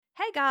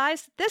Hey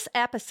guys, this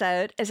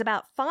episode is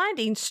about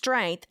finding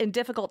strength in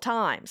difficult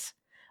times.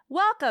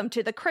 Welcome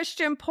to The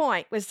Christian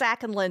Point with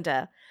Zach and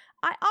Linda.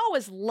 I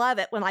always love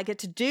it when I get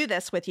to do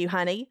this with you,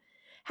 honey.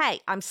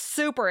 Hey, I'm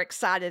super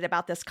excited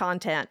about this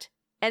content,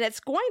 and it's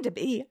going to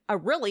be a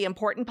really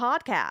important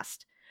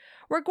podcast.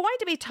 We're going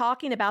to be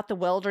talking about the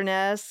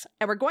wilderness,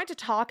 and we're going to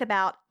talk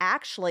about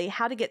actually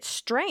how to get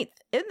strength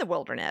in the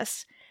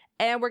wilderness.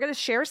 And we're going to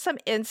share some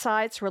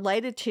insights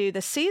related to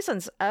the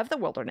seasons of the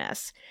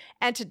wilderness.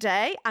 And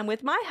today, I'm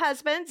with my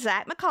husband,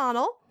 Zach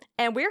McConnell,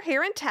 and we're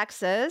here in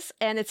Texas,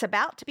 and it's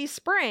about to be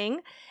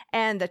spring,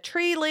 and the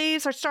tree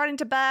leaves are starting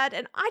to bud,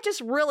 and I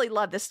just really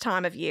love this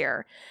time of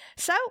year.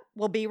 So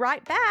we'll be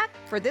right back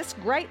for this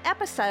great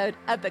episode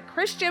of The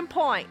Christian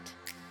Point.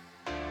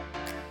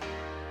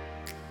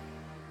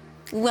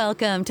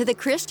 Welcome to the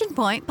Christian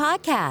Point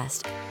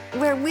Podcast,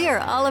 where we are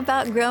all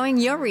about growing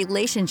your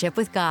relationship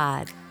with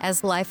God.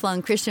 As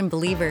lifelong Christian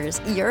believers,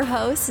 your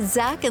hosts,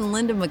 Zach and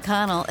Linda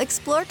McConnell,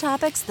 explore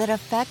topics that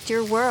affect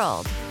your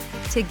world.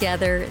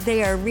 Together,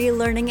 they are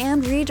relearning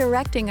and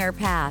redirecting our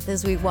path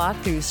as we walk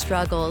through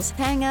struggles,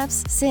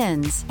 hang-ups,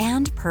 sins,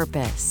 and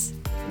purpose.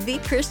 The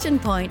Christian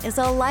Point is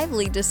a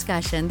lively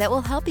discussion that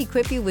will help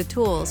equip you with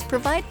tools,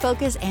 provide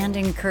focus and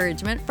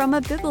encouragement from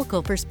a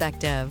biblical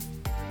perspective.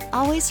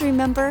 Always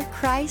remember,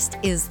 Christ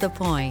is the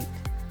point.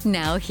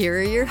 Now, here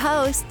are your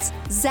hosts,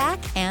 Zach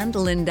and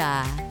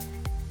Linda.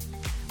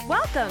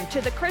 Welcome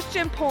to The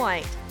Christian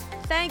Point.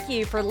 Thank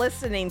you for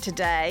listening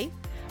today.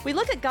 We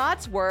look at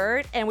God's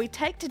Word and we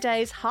take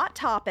today's hot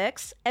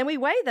topics and we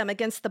weigh them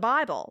against the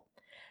Bible.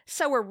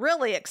 So we're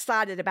really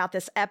excited about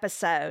this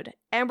episode,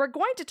 and we're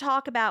going to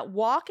talk about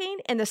walking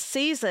in the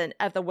season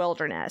of the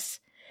wilderness.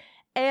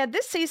 And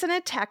this season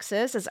in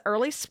Texas is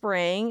early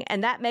spring,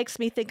 and that makes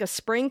me think of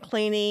spring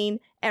cleaning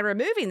and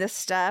removing the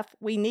stuff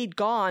we need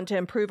gone to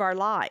improve our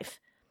life.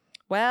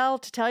 Well,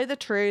 to tell you the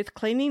truth,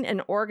 cleaning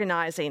and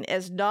organizing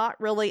is not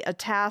really a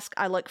task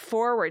I look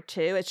forward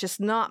to. It's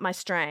just not my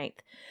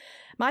strength.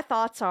 My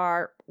thoughts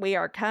are, we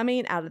are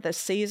coming out of the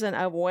season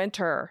of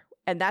winter,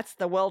 and that's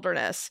the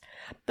wilderness.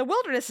 The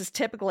wilderness is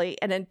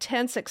typically an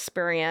intense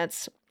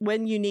experience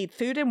when you need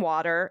food and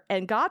water,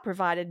 and God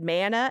provided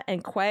manna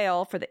and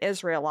quail for the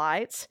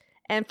Israelites.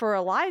 And for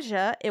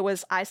Elijah, it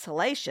was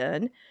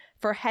isolation.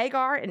 For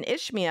Hagar and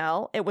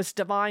Ishmael, it was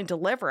divine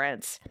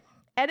deliverance.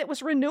 And it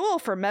was renewal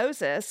for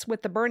Moses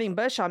with the burning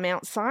bush on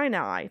Mount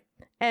Sinai.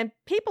 And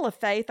people of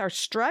faith are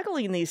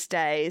struggling these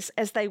days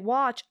as they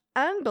watch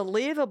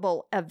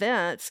unbelievable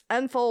events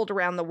unfold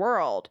around the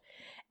world.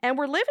 And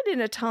we're living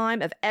in a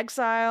time of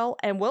exile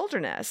and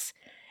wilderness.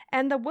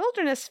 And the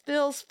wilderness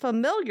feels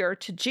familiar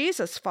to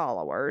Jesus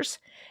followers.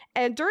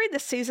 And during the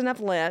season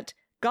of Lent,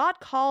 God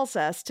calls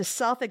us to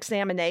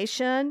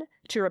self-examination,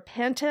 to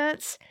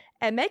repentance,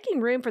 and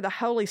making room for the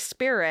Holy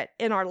Spirit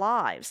in our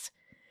lives.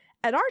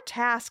 And our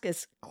task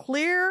is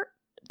clear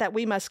that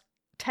we must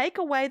take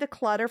away the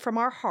clutter from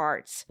our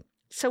hearts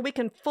so we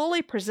can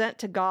fully present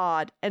to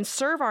God and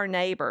serve our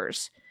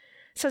neighbors.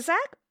 So,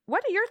 Zach,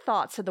 what are your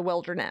thoughts of the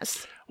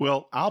wilderness?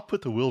 Well, I'll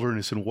put the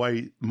wilderness in a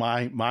way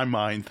my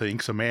mind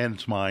thinks, a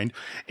man's mind,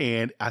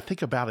 and I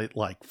think about it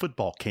like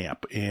football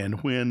camp.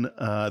 And when the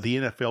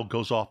NFL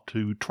goes off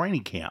to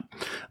training camp,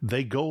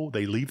 they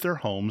leave their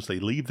homes, they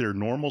leave their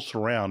normal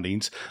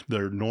surroundings,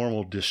 their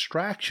normal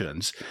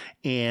distractions,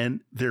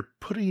 and they're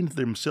putting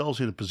themselves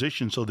in a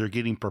position so they're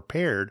getting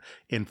prepared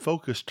and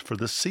focused for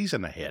the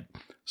season ahead.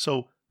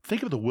 So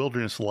think of the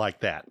wilderness like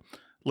that.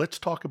 Let's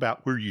talk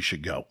about where you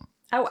should go.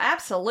 Oh,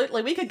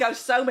 absolutely. We could go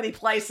so many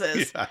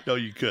places. Yeah, I know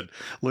you could.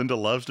 Linda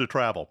loves to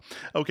travel.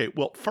 Okay,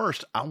 well,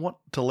 first, I want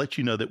to let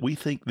you know that we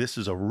think this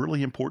is a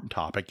really important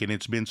topic, and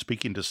it's been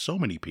speaking to so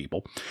many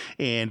people,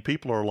 and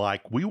people are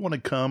like, we want to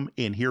come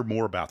and hear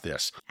more about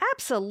this.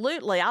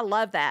 Absolutely. I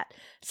love that.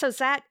 So,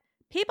 Zach,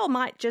 people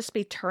might just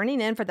be turning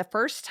in for the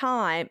first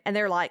time, and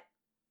they're like,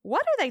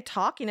 what are they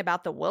talking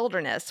about the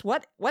wilderness?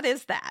 What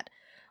is that?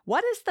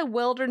 What is the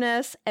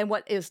wilderness, and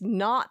what is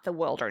not the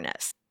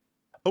wilderness?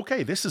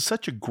 Okay, this is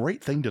such a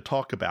great thing to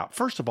talk about.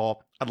 First of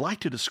all, I'd like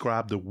to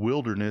describe the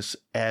wilderness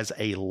as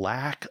a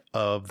lack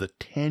of the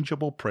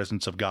tangible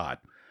presence of God.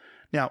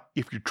 Now,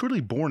 if you're truly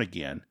born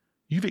again,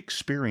 you've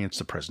experienced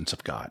the presence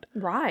of God.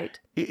 Right.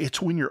 It's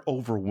when you're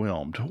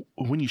overwhelmed,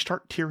 when you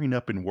start tearing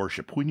up in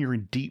worship, when you're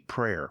in deep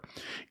prayer.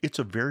 It's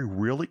a very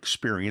real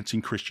experience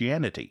in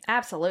Christianity.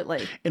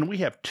 Absolutely. And we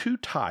have two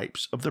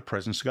types of the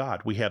presence of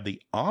God. We have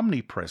the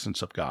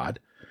omnipresence of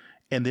God,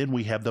 and then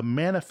we have the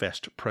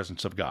manifest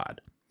presence of God.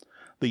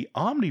 The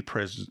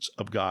omnipresence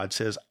of God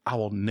says, I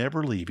will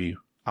never leave you.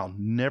 I'll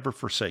never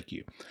forsake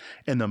you.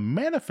 And the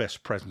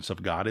manifest presence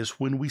of God is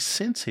when we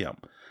sense Him.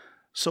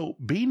 So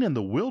being in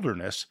the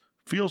wilderness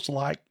feels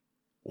like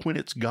when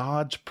it's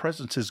God's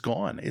presence is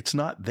gone. It's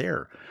not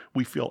there.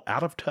 We feel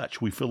out of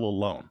touch. We feel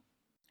alone.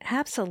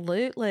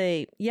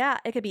 Absolutely. Yeah,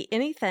 it could be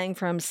anything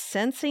from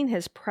sensing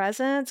His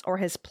presence or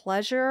His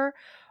pleasure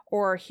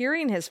or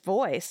hearing His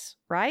voice,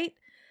 right?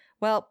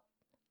 Well,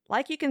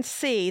 like you can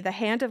see the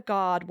hand of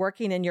God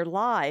working in your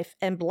life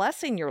and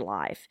blessing your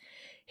life.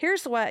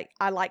 Here's what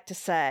I like to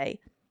say.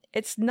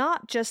 it's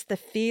not just the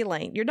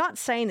feeling. You're not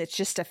saying it's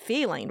just a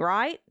feeling,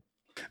 right?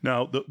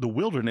 Now, the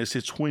wilderness,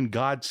 it's when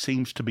God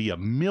seems to be a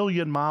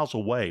million miles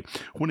away,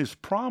 when his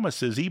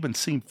promises even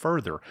seem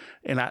further.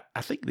 And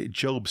I think that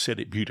Job said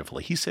it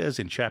beautifully. He says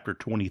in chapter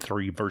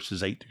 23,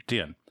 verses 8 through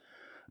 10,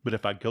 "But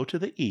if I go to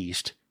the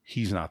east,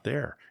 he's not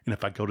there. And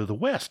if I go to the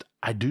west,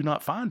 I do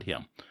not find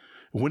him.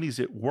 When he's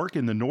at work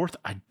in the north,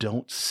 I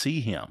don't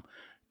see him.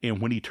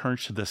 And when he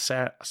turns to the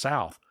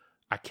south,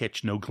 I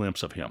catch no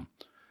glimpse of him.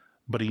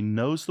 But he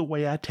knows the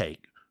way I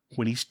take.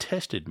 When he's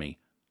tested me,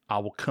 I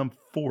will come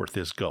forth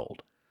as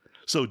gold."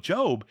 So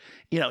Job,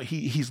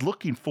 he's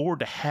looking forward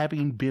to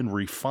having been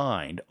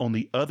refined on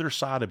the other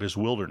side of his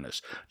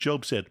wilderness.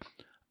 Job said,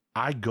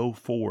 "I go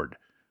forward,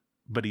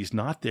 but he's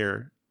not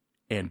there,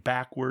 and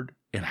backward,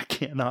 and I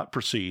cannot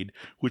proceed,"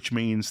 which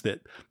means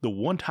that the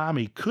one time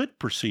he could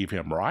perceive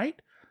him, right?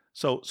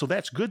 So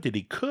that's good that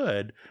he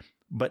could,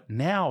 but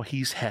now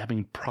he's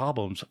having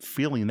problems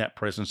feeling that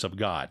presence of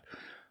God.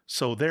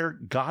 So there,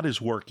 God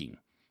is working.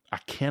 I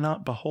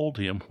cannot behold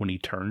him when he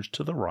turns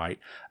to the right.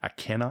 I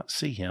cannot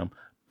see him,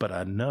 but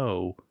I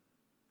know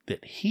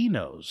that he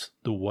knows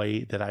the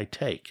way that I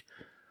take.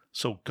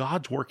 So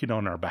God's working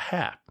on our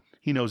behalf.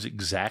 He knows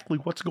exactly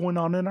what's going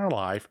on in our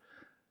life.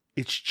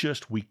 It's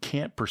just we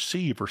can't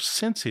perceive or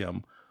sense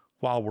him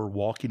while we're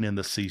walking in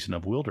the season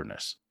of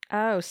wilderness.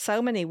 Oh,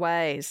 so many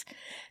ways.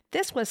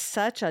 This was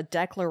such a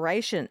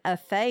declaration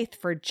of faith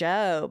for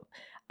Job.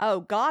 Oh,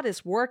 God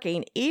is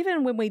working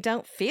even when we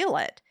don't feel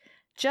it.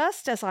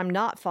 Just as I'm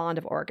not fond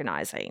of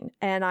organizing,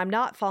 and I'm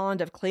not fond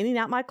of cleaning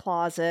out my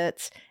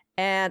closets,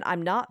 and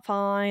I'm not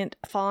fond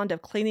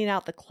of cleaning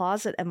out the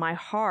closet of my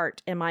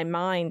heart and my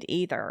mind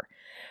either.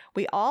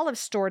 We all have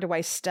stored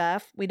away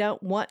stuff we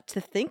don't want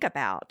to think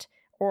about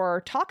or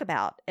talk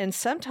about, and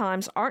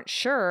sometimes aren't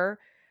sure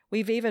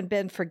we've even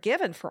been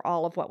forgiven for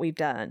all of what we've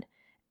done.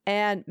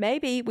 And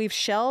maybe we've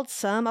shelved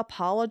some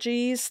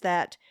apologies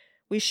that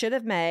we should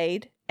have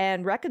made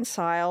and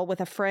reconcile with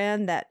a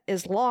friend that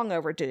is long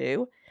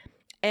overdue.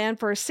 And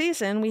for a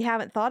season, we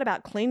haven't thought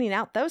about cleaning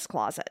out those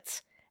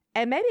closets.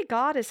 And maybe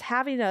God is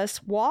having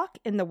us walk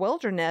in the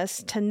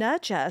wilderness to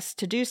nudge us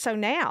to do so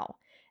now.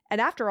 And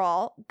after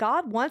all,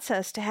 God wants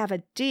us to have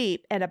a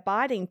deep and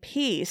abiding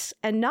peace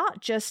and not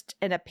just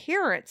an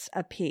appearance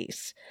of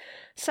peace.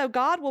 So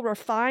God will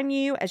refine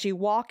you as you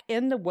walk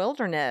in the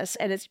wilderness,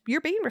 and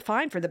you're being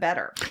refined for the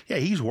better. Yeah,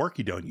 he's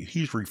working on you.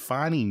 He's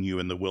refining you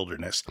in the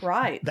wilderness.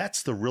 Right.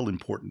 That's the real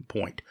important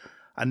point.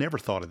 I never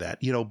thought of that,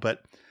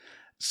 but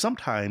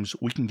sometimes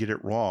we can get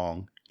it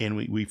wrong and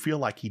we feel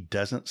like he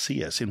doesn't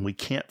see us, and we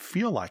can't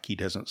feel like he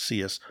doesn't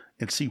see us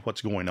and see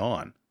what's going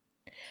on.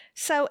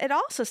 So it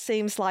also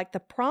seems like the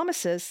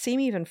promises seem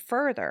even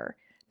further,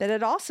 that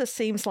it also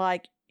seems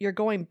like you're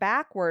going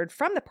backward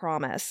from the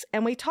promise.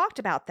 And we talked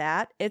about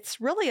that.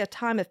 It's really a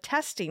time of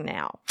testing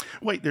now.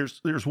 Wait,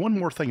 there's one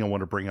more thing I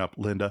want to bring up,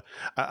 Linda.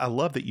 I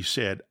love that you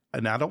said,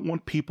 and I don't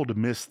want people to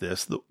miss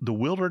this, the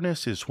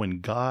wilderness is when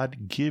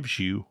God gives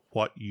you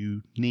what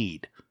you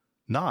need,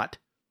 not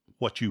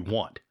what you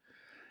want.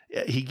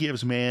 He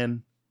gives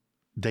man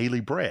daily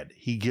bread.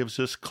 He gives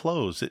us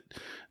clothes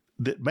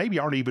that maybe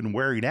aren't even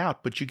wearing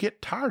out, but you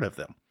get tired of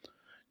them.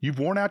 You've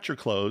worn out your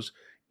clothes.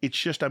 It's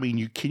just,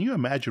 can you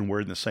imagine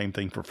wearing the same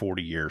thing for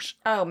 40 years?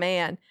 Oh,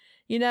 man.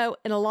 In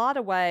a lot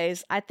of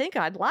ways, I think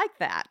I'd like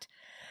that.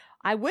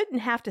 I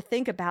wouldn't have to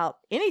think about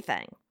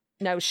anything.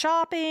 No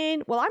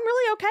shopping. Well, I'm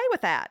really okay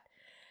with that.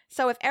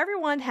 So if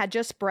everyone had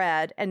just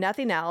bread and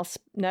nothing else,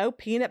 no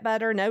peanut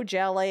butter, no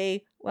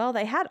jelly, well,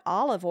 they had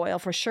olive oil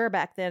for sure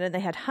back then, and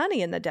they had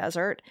honey in the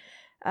desert.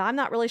 I'm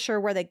not really sure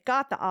where they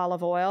got the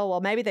olive oil.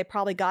 Well, maybe they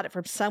probably got it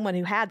from someone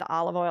who had the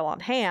olive oil on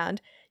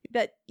hand.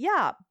 But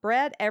yeah,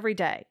 bread every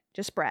day,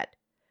 just bread,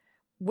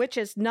 which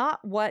is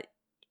not what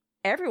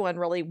everyone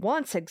really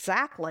wants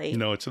exactly.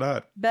 No, it's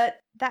not. But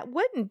that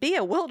wouldn't be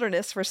a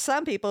wilderness for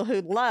some people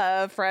who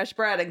love fresh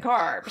bread and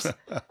carbs.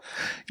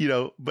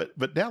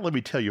 But now let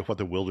me tell you what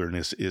the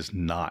wilderness is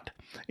not.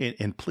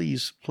 And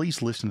please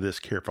listen to this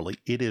carefully.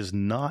 It is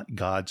not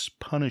God's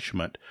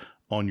punishment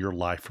on your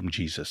life from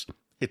Jesus.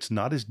 It's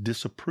not his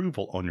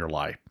disapproval on your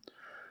life.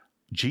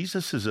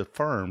 Jesus is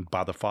affirmed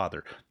by the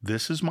Father.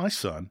 This is my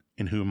Son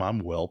in whom I'm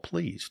well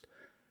pleased.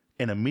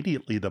 And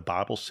immediately the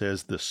Bible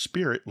says the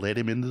Spirit led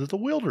him into the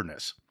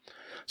wilderness.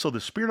 So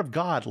the Spirit of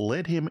God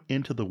led him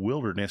into the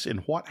wilderness.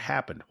 And what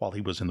happened while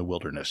he was in the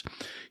wilderness?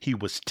 He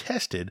was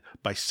tested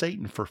by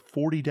Satan for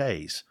 40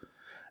 days.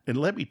 And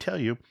let me tell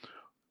you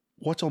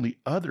what's on the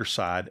other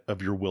side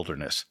of your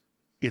wilderness.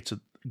 It's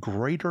a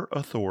greater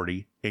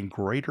authority and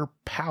greater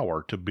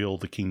power to build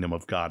the kingdom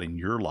of God in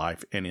your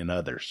life and in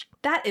others.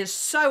 That is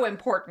so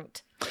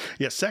important.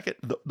 Yeah, second,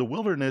 the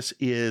wilderness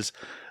is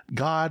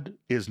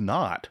it's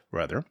not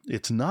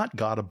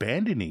God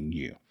abandoning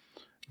you.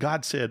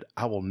 God said,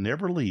 I will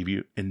never leave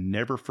you and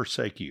never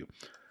forsake you.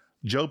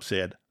 Job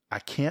said, I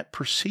can't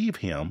perceive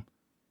him,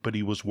 but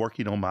he was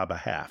working on my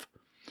behalf.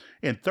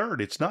 And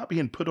third, it's not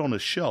being put on a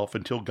shelf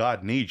until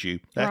God needs you.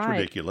 That's right.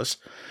 Ridiculous.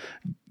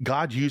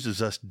 God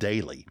uses us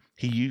daily.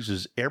 He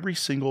uses every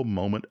single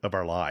moment of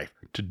our life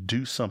to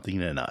do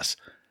something in us.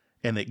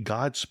 and that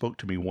God spoke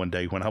to me one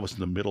day when I was in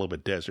the middle of a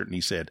desert, and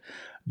he said,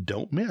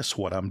 don't miss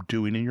what I'm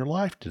doing in your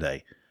life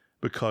today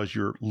because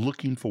you're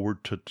looking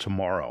forward to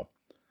tomorrow.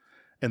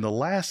 And the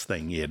last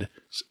thing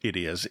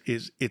is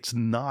it's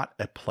not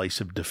a place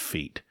of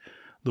defeat.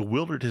 The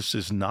wilderness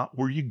is not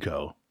where you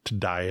go to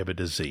die of a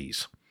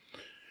disease.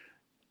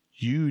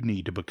 You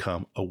need to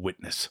become a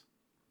witness.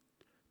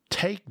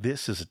 Take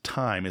this as a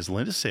time, as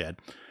Linda said,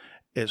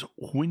 as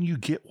when you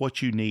get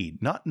what you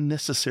need, not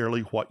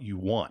necessarily what you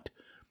want.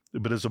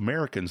 But as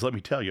Americans, let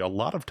me tell you, a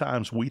lot of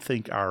times we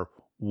think our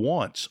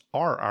wants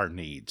are our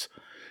needs,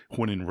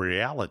 when in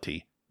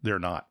reality, they're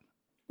not.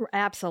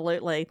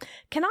 Absolutely.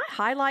 Can I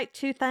highlight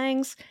two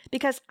things?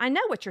 Because I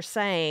know what you're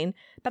saying,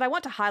 but I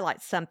want to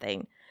highlight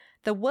something.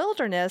 The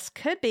wilderness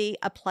could be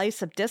a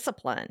place of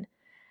discipline.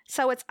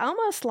 So it's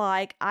almost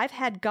like I've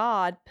had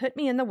God put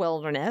me in the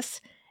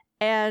wilderness,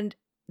 and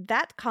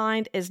that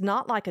kind is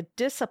not like a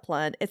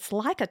discipline. It's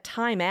like a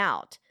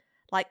timeout.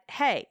 Like,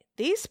 hey,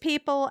 these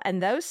people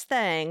and those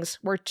things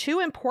were too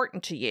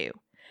important to you.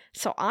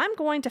 So I'm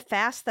going to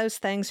fast those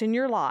things in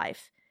your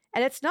life.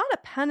 And it's not a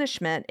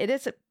punishment. It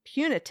isn't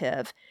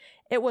punitive.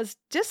 It was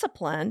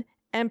discipline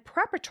and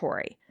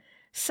preparatory.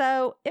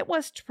 So it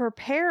was to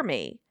prepare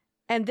me.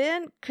 And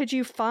then could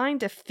you find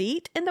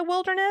defeat in the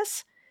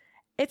wilderness?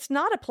 It's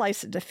not a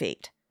place of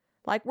defeat.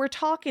 Like we're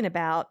talking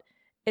about,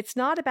 it's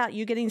not about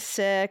you getting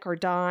sick or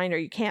dying or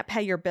you can't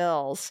pay your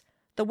bills.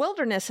 The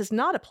wilderness is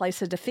not a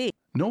place of defeat.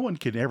 No one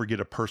can ever get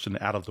a person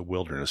out of the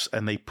wilderness,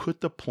 and they put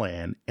the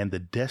plan and the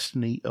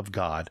destiny of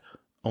God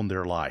on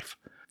their life.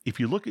 If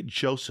you look at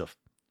Joseph,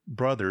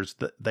 brothers,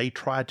 they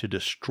tried to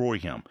destroy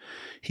him.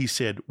 He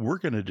said, we're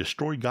going to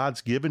destroy God's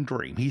given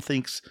dream. He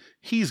thinks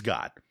he's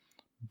God,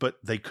 but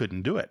they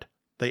couldn't do it.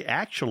 They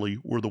actually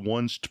were the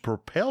ones to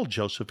propel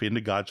Joseph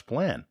into God's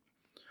plan.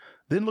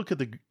 Then look at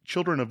the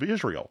children of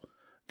Israel.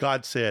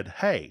 God said,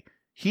 hey,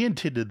 he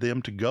intended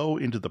them to go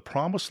into the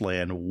promised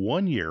land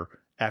 1 year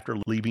after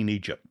leaving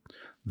Egypt.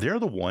 They're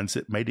the ones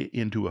that made it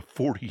into a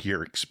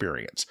 40-year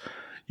experience.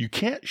 You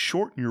can't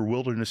shorten your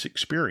wilderness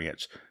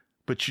experience,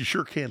 but you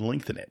sure can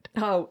lengthen it.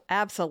 Oh,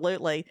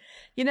 absolutely.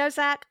 You know,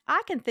 Zach,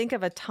 I can think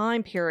of a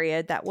time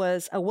period that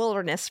was a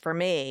wilderness for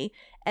me,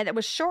 and it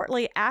was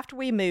shortly after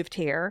we moved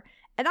here.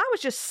 And I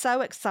was just so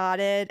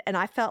excited, and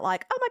I felt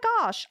like, oh my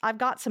gosh, I've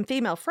got some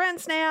female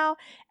friends now,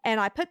 and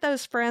I put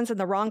those friends in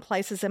the wrong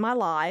places in my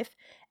life.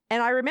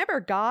 And I remember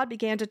God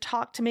began to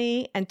talk to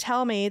me and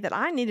tell me that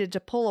I needed to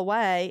pull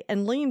away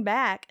and lean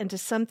back into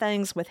some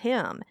things with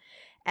him.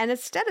 And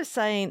instead of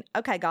saying,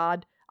 okay,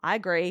 God, I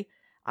agree,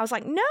 I was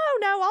like, no,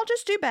 I'll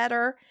just do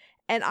better.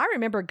 And I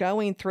remember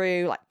going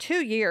through like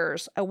 2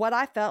 years of what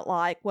I felt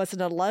like was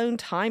an alone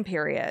time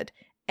period.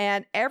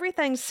 And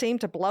everything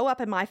seemed to blow up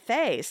in my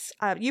face.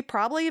 You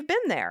probably have been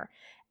there.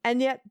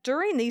 And yet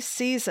during these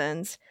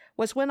seasons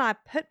was when I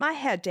put my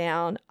head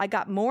down, I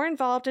got more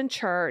involved in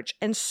church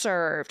and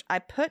served. I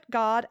put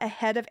God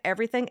ahead of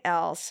everything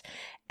else,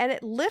 and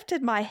it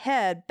lifted my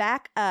head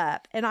back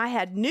up, and I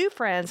had new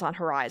friends on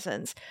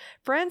horizons,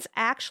 friends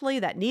actually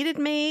that needed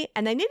me,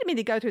 and they needed me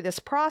to go through this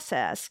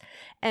process,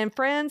 and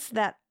friends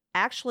that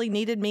actually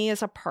needed me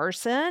as a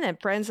person,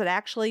 and friends that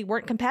actually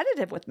weren't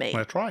competitive with me.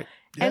 That's right.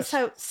 Yes. And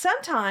so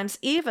sometimes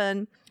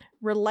even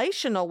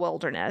relational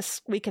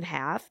wilderness we can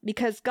have,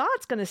 because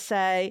God's going to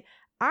say,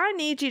 I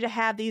need you to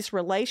have these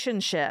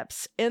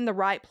relationships in the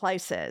right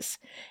places.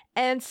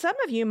 And some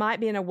of you might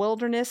be in a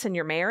wilderness in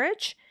your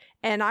marriage.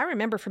 And I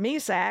remember for me,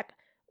 Zach,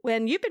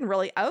 when you've been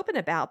really open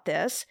about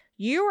this,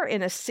 you were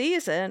in a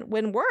season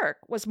when work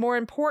was more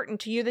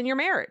important to you than your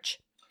marriage.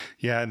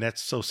 Yeah, and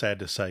that's so sad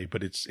to say,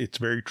 but it's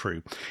very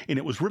true. And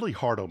it was really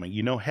hard on me.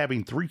 You know,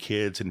 having 3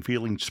 kids and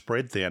feeling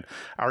spread thin,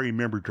 I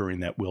remember during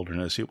that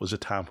wilderness, it was a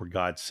time where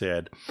God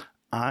said,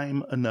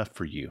 I'm enough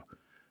for you.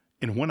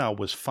 And when I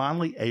was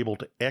finally able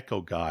to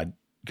echo God,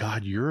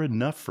 you're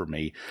enough for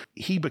me,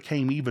 he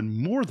became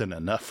even more than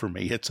enough for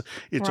me. It's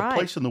right. A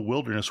place in the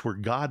wilderness where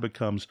God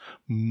becomes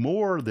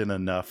more than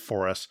enough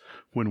for us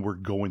when we're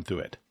going through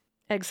it.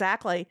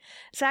 Exactly.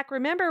 Zach,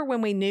 remember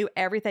when we knew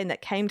everything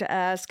that came to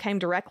us came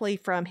directly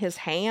from his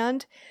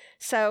hand?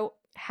 So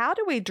how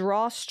do we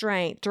draw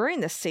strength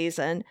during this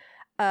season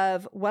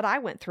of what I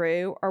went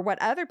through or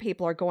what other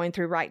people are going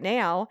through right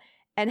now?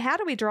 And how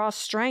do we draw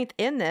strength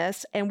in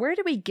this, and where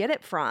do we get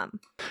it from?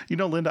 You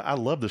know, Linda, I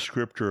love the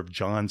scripture of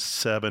John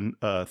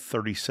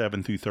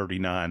 7:37 through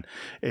 39.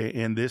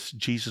 And this,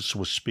 Jesus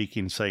was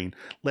speaking, saying,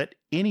 let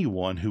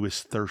anyone who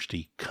is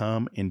thirsty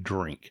come and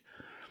drink.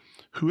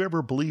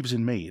 Whoever believes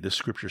in me, the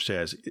scripture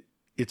says,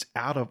 it's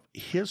out of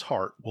his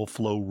heart will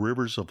flow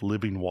rivers of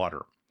living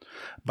water.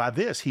 By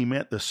this, he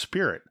meant the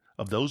spirit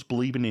of those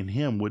believing in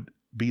him would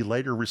be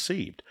later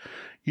received.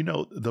 You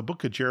know, the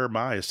book of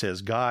Jeremiah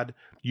says, God,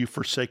 you've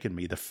forsaken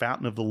me, the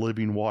fountain of the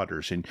living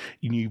waters, and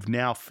you've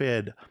now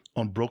fed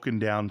on broken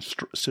down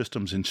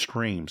systems and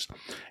streams.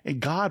 And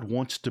God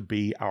wants to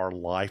be our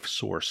life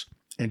source.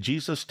 And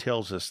Jesus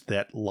tells us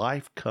that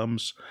life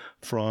comes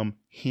from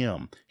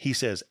him. He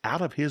says,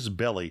 out of his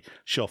belly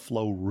shall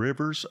flow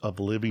rivers of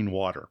living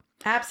water.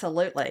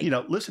 Absolutely.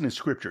 Listen in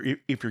Scripture.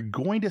 If you're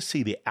going to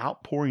see the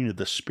outpouring of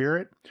the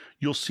Spirit,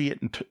 you'll see it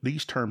in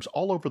these terms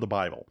all over the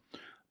Bible.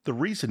 The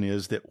reason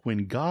is that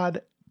when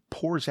God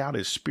pours out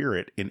His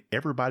Spirit and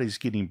everybody's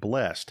getting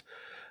blessed,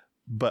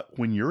 but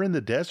when you're in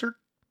the desert,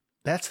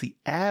 that's the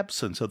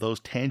absence of those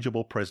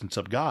tangible presence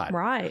of God.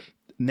 Right.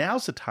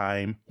 Now's the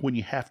time when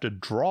you have to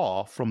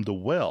draw from the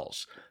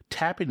wells,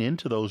 tapping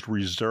into those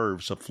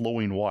reserves of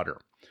flowing water.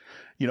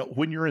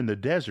 When you're in the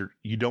desert,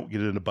 you don't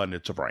get an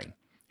abundance of rain.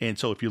 And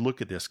so if you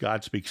look at this,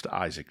 God speaks to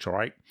Isaac,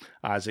 right?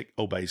 Isaac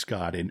obeys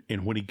God.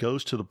 And when he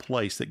goes to the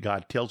place that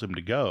God tells him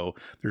to go,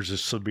 there's a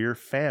severe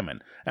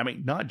famine. I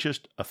mean, not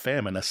just a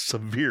famine, a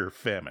severe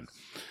famine.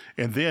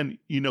 And then,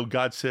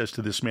 God says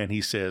to this man,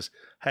 He says,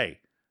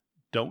 hey,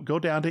 don't go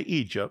down to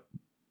Egypt,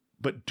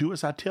 but do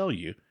as I tell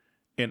you,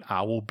 and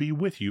I will be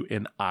with you,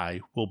 and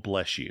I will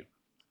bless you.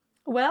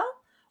 Well,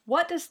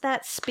 what does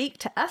that speak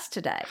to us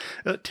today?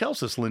 It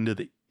tells us, Linda,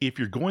 that if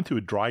you're going through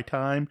a dry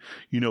time,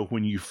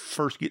 when you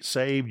first get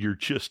saved, you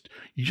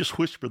just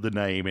whisper the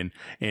name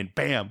and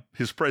bam,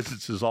 His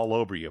presence is all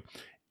over you.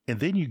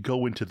 And then you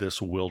go into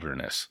this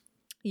wilderness.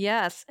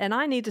 Yes, and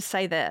I need to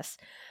say this.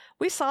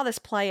 We saw this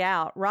play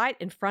out right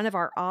in front of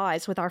our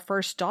eyes with our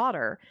first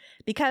daughter,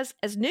 because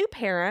as new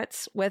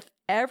parents, with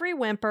every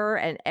whimper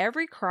and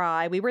every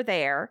cry, we were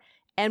there,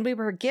 and we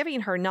were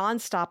giving her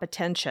nonstop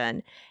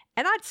attention,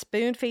 and I'd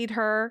spoon feed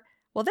her.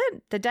 Well,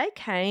 then the day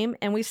came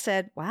and we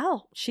said,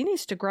 wow, she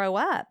needs to grow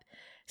up.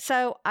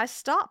 So I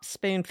stopped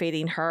spoon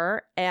feeding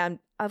her. And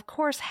of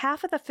course,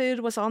 half of the food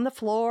was on the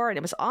floor and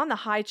it was on the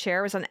high chair.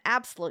 It was an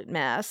absolute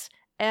mess.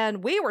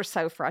 And we were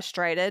so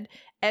frustrated.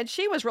 And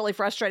she was really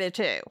frustrated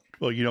too.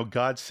 Well,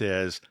 God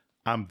says,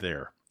 I'm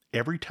there.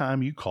 Every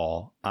time you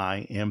call,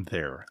 I am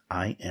there.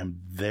 I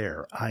am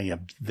there. I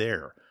am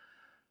there.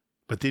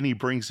 But then He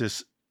brings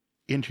this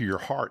into your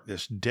heart,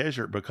 this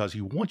desert, because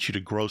He wants you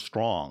to grow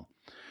strong.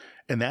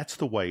 And that's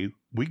the way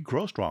we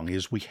grow strong,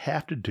 is we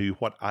have to do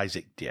what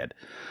Isaac did.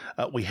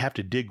 We have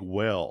to dig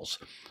wells,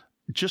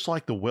 just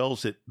like the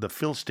wells that the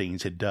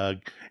Philistines had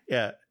dug,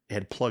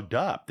 had plugged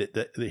up,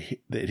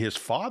 that his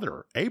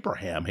father,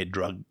 Abraham, had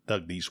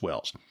dug these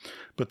wells.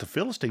 But the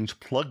Philistines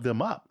plugged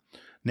them up.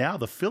 Now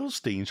the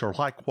Philistines are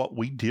like what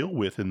we deal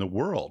with in the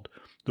world.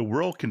 The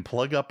world can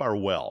plug up our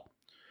well.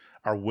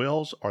 Our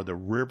wells are the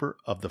river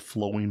of the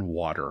flowing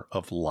water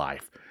of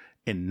life.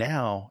 And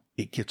now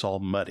it gets all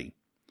muddy.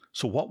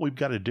 So what we've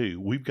got to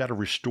do, we've got to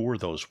restore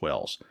those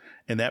wells.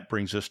 And that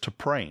brings us to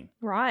praying.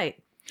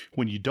 Right.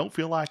 When you don't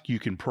feel like you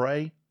can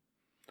pray,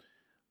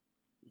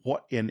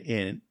 what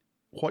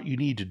you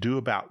need to do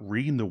about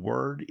reading the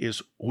Word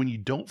is, when you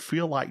don't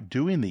feel like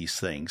doing these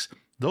things,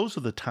 those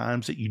are the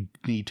times that you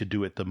need to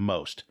do it the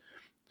most.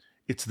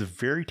 It's the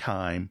very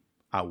time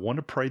I want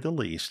to pray the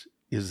least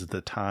is the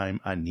time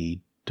I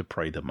need to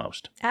pray the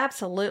most.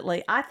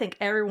 Absolutely. I think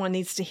everyone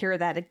needs to hear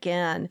that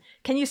again.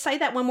 Can you say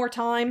that one more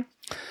time?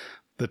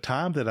 The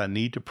time that I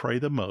need to pray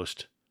the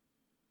most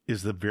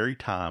is the very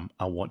time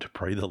I want to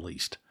pray the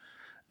least.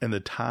 And the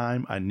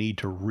time I need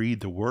to read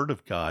the Word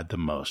of God the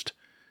most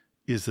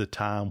is the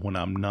time when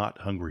I'm not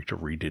hungry to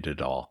read it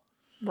at all.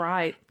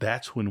 Right.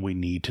 That's when we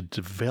need to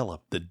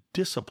develop the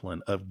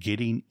discipline of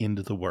getting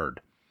into the Word.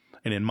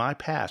 And in my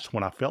past,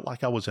 when I felt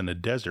like I was in a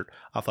desert,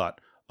 I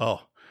thought,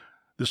 oh,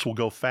 this will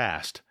go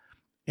fast.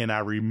 And I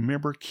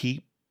remember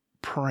keep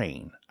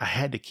praying. I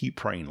had to keep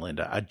praying,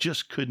 Linda. I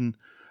just couldn't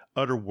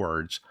utter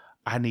words.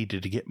 I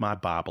needed to get my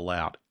Bible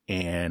out,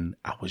 and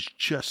I was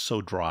just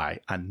so dry.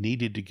 I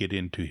needed to get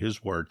into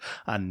His Word.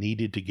 I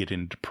needed to get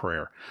into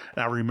prayer.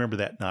 And I remember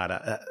that night,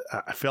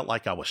 I felt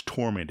like I was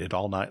tormented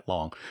all night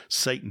long.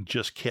 Satan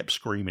just kept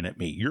screaming at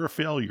me, you're a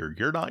failure.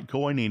 You're not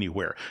going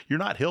anywhere. You're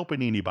not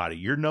helping anybody.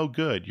 You're no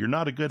good. You're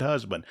not a good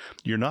husband.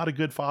 You're not a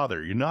good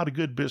father. You're not a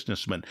good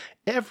businessman.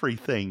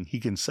 Everything he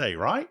can say,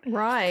 right?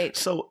 Right.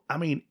 So,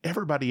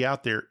 everybody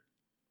out there,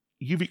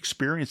 you've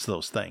experienced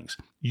those things.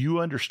 You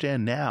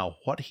understand now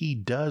what He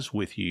does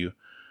with you,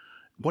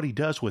 what He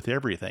does with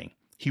everything.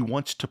 He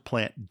wants to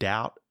plant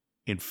doubt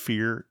and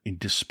fear and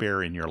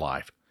despair in your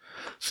life.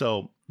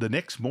 So the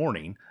next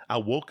morning, I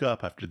woke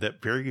up after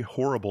that very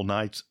horrible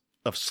night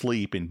of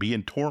sleep and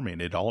being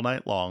tormented all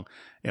night long,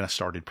 and I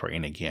started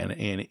praying again,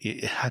 and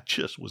I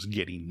just was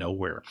getting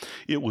nowhere.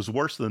 It was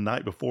worse than the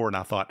night before, and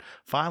I thought,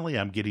 finally,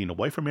 I'm getting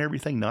away from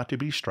everything, not to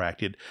be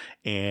distracted,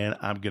 and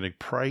I'm going to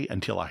pray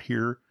until I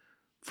hear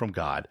from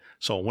God.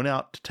 So I went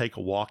out to take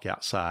a walk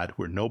outside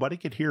where nobody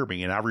could hear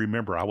me, and I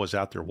remember I was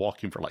out there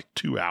walking for like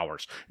 2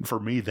 hours, and for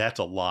me, that's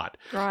a lot.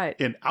 Right.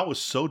 And I was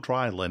so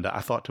dry, Linda,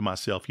 I thought to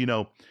myself,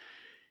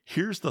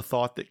 here's the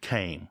thought that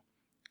came.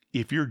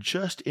 If you're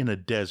just in a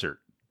desert,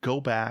 go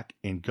back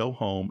and go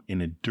home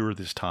and endure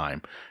this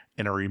time.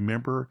 And I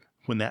remember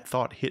when that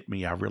thought hit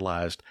me, I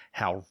realized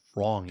how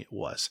wrong it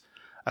was.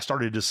 I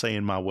started to say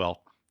in my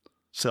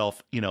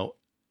self,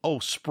 oh,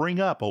 spring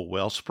up, oh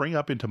well, spring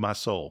up into my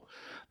soul.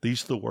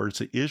 These are the words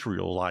the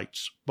Israelites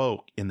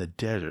spoke in the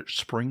desert.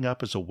 Spring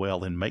up as a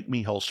well and make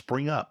me whole.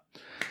 Spring up.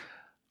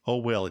 Oh,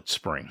 well, it's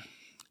spring.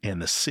 And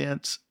the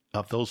sense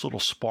of those little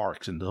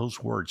sparks and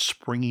those words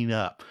springing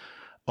up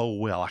Oh,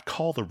 well, I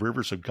called the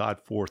rivers of God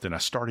forth and I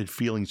started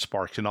feeling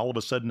sparks. And all of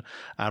a sudden,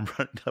 I'm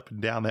running up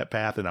and down that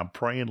path and I'm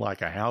praying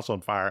like a house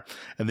on fire.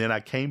 And then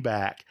I came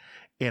back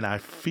and I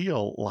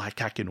feel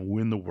like I can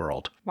win the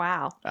world.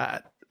 Wow.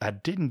 I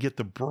didn't get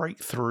the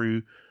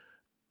breakthrough,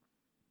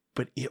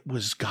 but it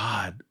was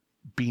God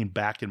being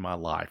back in my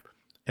life.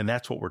 And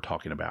that's what we're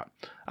talking about.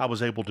 I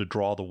was able to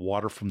draw the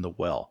water from the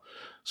well.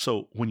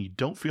 So when you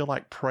don't feel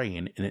like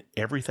praying and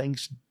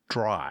everything's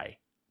dry,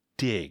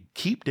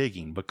 keep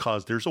digging,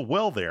 because there's a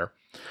well there.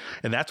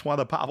 And that's why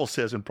the Bible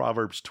says in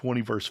Proverbs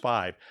 20, verse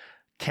 5,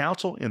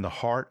 counsel in the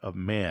heart of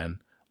man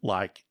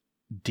like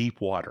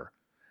deep water,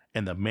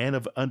 and the man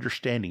of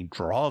understanding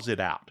draws it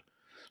out.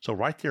 So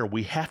right there,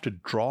 we have to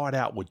draw it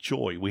out with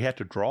joy. We have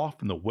to draw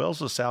from the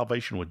wells of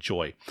salvation with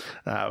joy.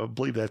 I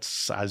believe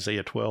that's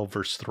Isaiah 12,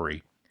 verse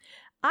 3.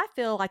 I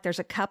feel like there's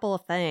a couple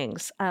of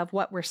things of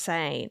what we're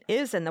saying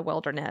is in the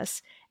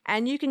wilderness,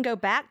 and you can go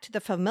back to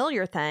the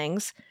familiar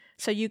things.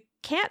 So you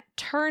can't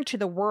turn to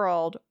the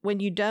world when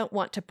you don't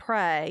want to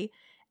pray,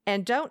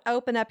 and don't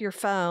open up your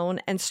phone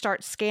and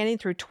start scanning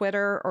through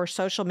Twitter or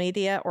social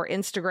media or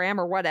Instagram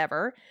or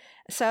whatever.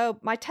 So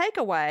my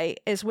takeaway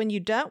is when you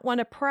don't want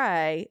to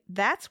pray,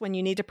 that's when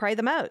you need to pray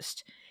the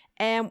most.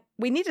 And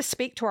we need to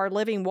speak to our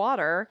living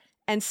water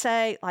and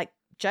say, like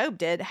Job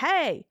did,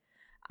 hey,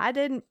 I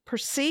didn't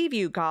perceive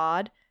you,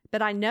 God,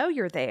 but I know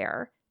you're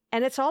there.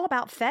 And it's all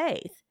about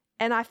faith.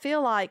 And I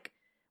feel like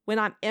when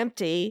I'm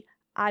empty,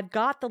 I've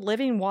got the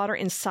living water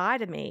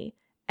inside of me.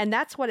 And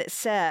that's what it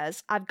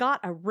says. I've got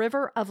a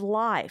river of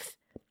life.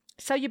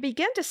 So you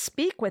begin to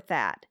speak with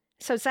that.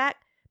 So Zach,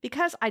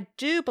 because I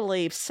do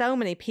believe so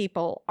many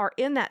people are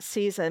in that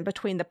season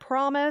between the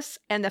promise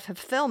and the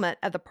fulfillment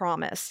of the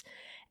promise.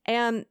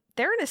 And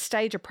they're in a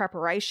stage of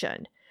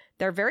preparation.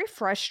 They're very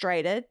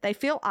frustrated. They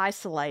feel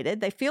isolated.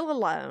 They feel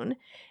alone.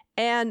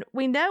 And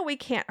we know we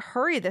can't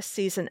hurry this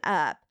season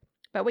up,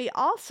 but we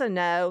also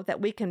know that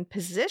we can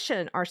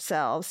position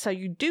ourselves so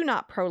you do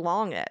not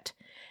prolong it.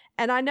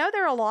 And I know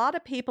there are a lot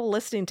of people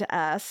listening to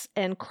us,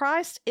 and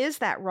Christ is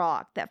that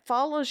rock that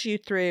follows you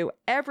through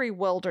every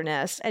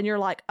wilderness. And you're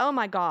like, oh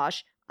my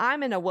gosh,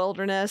 I'm in a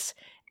wilderness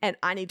and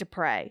I need to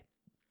pray.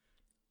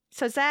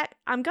 So Zach,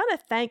 I'm going to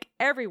thank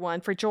everyone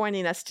for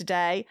joining us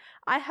today.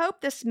 I hope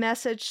this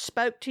message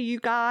spoke to you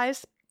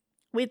guys.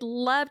 We'd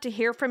love to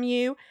hear from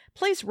you.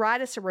 Please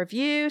write us a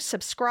review,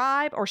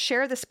 subscribe, or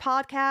share this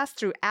podcast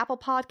through Apple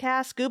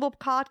Podcasts, Google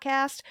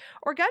Podcasts,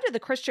 or go to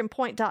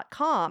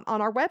thechristianpoint.com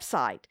on our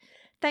website.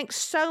 Thanks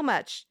so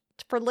much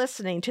for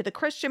listening to The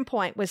Christian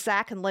Point with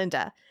Zach and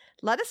Linda.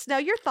 Let us know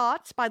your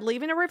thoughts by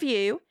leaving a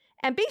review.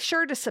 And be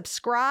sure to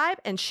subscribe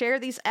and share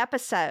these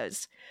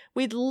episodes.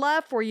 We'd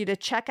love for you to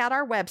check out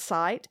our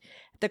website,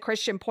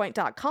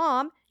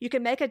 thechristianpoint.com. You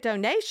can make a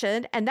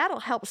donation, and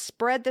that'll help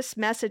spread this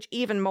message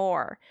even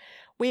more.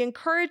 We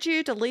encourage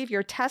you to leave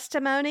your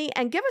testimony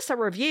and give us a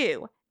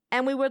review,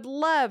 and we would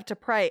love to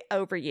pray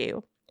over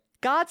you.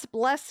 God's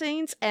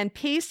blessings and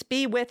peace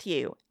be with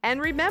you.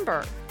 And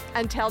remember,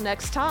 until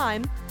next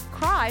time,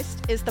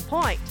 Christ is the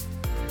point.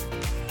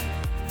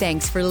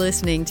 Thanks for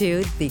listening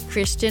to The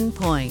Christian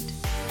Point.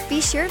 Be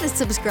sure to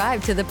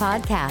subscribe to the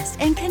podcast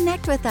and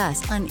connect with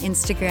us on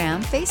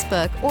Instagram,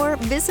 Facebook, or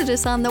visit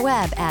us on the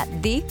web at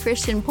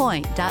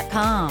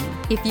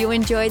thechristianpoint.com. If you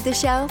enjoyed the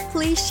show,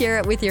 please share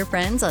it with your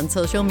friends on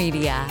social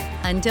media.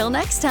 Until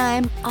next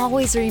time,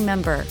 always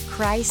remember,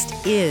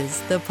 Christ is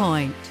the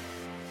point.